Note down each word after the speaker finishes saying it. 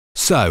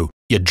So,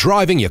 you're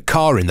driving your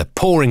car in the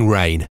pouring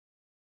rain.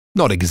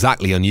 Not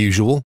exactly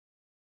unusual.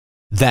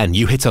 Then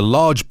you hit a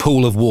large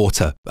pool of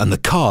water and the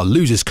car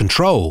loses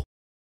control.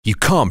 You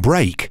can't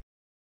brake,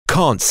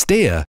 can't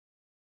steer,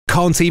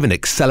 can't even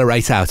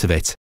accelerate out of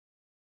it.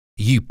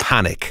 You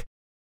panic.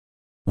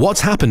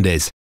 What's happened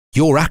is,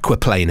 you're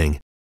aquaplaning.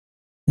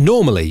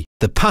 Normally,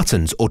 the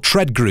patterns or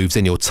tread grooves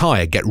in your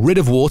tyre get rid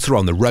of water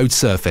on the road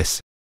surface,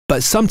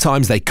 but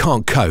sometimes they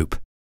can't cope,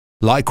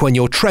 like when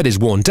your tread is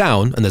worn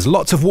down and there's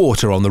lots of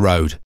water on the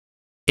road.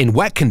 In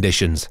wet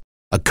conditions,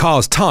 a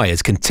car's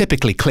tyres can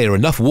typically clear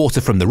enough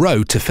water from the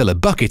road to fill a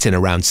bucket in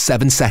around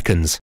 7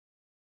 seconds.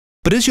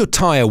 But as your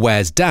tyre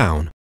wears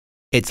down,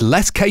 it's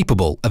less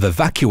capable of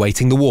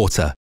evacuating the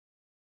water.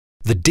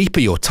 The deeper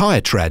your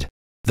tyre tread,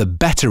 the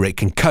better it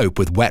can cope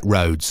with wet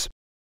roads.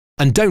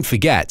 And don't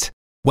forget,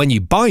 when you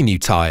buy new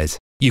tyres,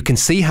 you can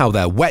see how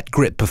their wet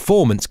grip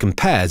performance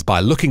compares by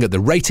looking at the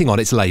rating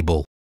on its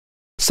label.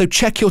 So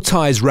check your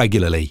tyres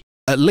regularly,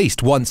 at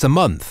least once a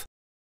month.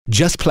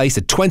 Just place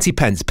a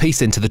 20p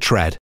piece into the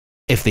tread.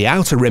 If the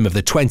outer rim of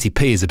the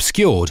 20p is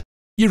obscured,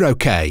 you're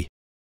okay.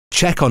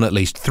 Check on at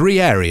least 3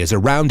 areas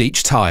around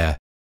each tyre.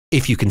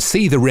 If you can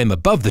see the rim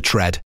above the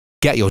tread,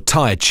 get your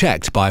tyre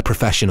checked by a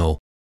professional.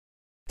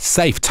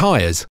 Safe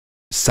tyres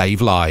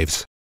save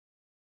lives.